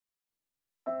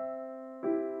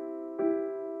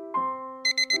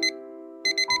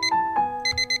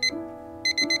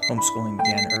Homeschooling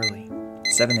began early.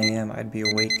 7 a.m. I'd be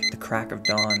awake at the crack of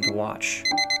dawn to watch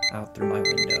out through my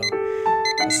window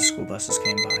as the school buses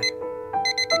came by.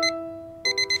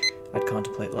 I'd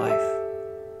contemplate life.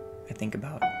 I'd think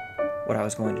about what I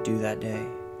was going to do that day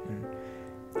and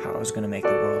how I was going to make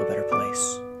the world a better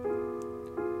place.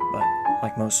 But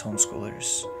like most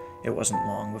homeschoolers, it wasn't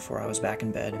long before I was back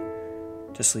in bed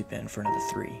to sleep in for another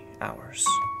 3 hours.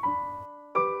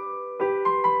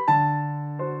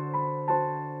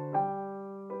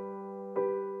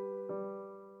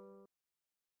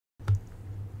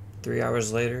 Three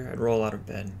hours later, I'd roll out of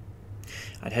bed.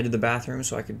 I'd head to the bathroom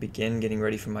so I could begin getting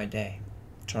ready for my day.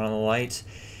 Turn on the light,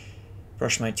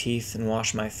 brush my teeth, and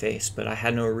wash my face, but I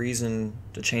had no reason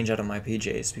to change out of my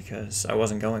PJs because I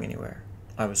wasn't going anywhere.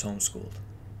 I was homeschooled.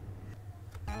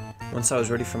 Once I was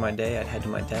ready for my day, I'd head to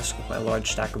my desk with my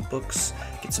large stack of books,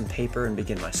 get some paper, and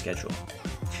begin my schedule.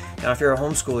 Now, if you're a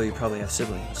homeschooler, you probably have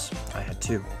siblings. I had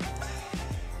 2.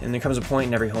 And there comes a point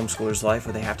in every homeschooler's life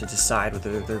where they have to decide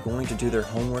whether they're going to do their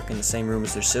homework in the same room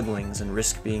as their siblings and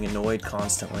risk being annoyed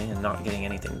constantly and not getting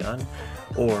anything done,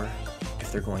 or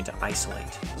if they're going to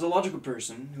isolate. As a logical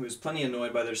person who is plenty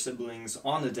annoyed by their siblings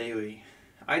on the daily,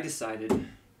 I decided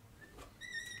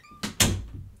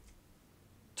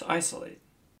to isolate.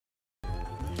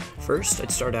 First, I'd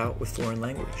start out with foreign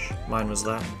language. Mine was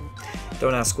Latin.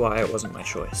 Don't ask why, it wasn't my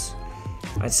choice.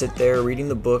 I'd sit there reading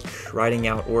the book, writing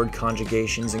out word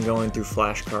conjugations, and going through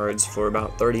flashcards for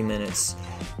about 30 minutes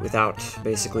without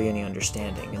basically any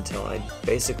understanding until I'd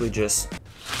basically just...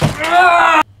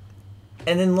 And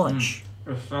then lunch.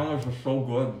 The sandwich was so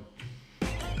good.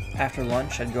 After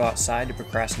lunch, I'd go outside to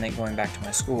procrastinate going back to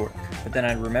my schoolwork, but then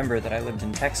I'd remember that I lived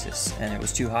in Texas and it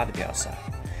was too hot to be outside.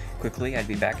 Quickly, I'd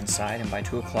be back inside, and by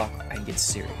 2 o'clock, I'd get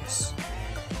serious.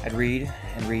 I'd read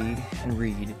and read and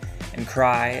read and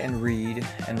cry and read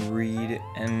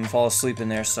and fall asleep in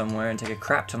there somewhere and take a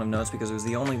crap ton of notes because it was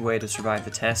the only way to survive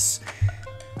the tests.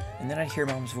 And then I'd hear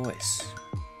Mom's voice.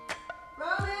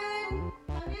 Roman,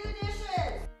 come do the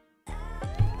dishes!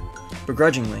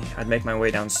 Begrudgingly, I'd make my way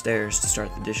downstairs to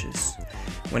start the dishes.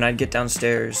 When I'd get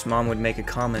downstairs, Mom would make a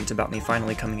comment about me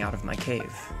finally coming out of my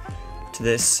cave. To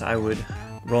this, I would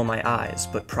roll my eyes,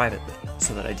 but privately,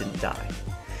 so that I didn't die.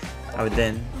 I would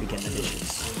then begin the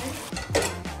dishes.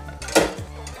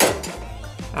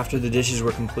 After the dishes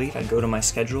were complete, I'd go to my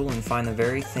schedule and find the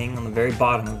very thing on the very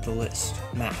bottom of the list,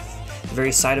 math. The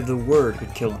very sight of the word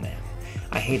could kill a man.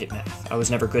 I hated math. I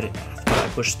was never good at math, but I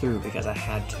pushed through because I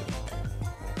had to.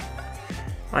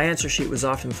 My answer sheet was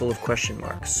often full of question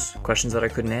marks, questions that I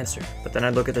couldn't answer, but then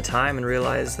I'd look at the time and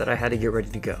realize that I had to get ready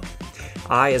to go.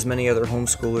 I, as many other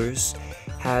homeschoolers,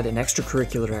 had an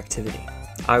extracurricular activity.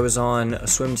 I was on a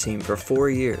swim team for 4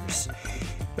 years.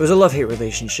 It was a love-hate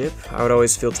relationship. I would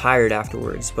always feel tired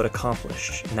afterwards, but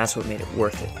accomplished, and that's what made it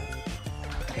worth it.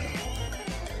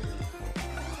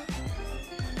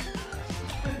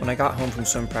 When I got home from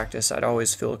swim practice, I'd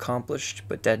always feel accomplished,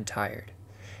 but dead tired.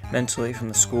 Mentally from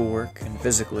the schoolwork, and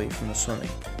physically from the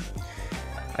swimming.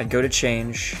 I'd go to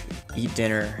change, eat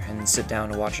dinner, and sit down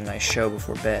to watch a nice show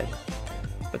before bed.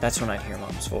 But that's when I'd hear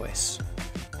Mom's voice.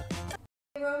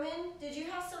 Hey Roman, did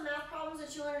you have some math problems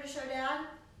that you wanted to show Dad?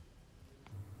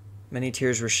 Many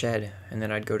tears were shed, and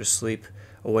then I'd go to sleep,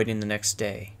 awaiting the next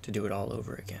day to do it all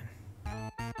over again.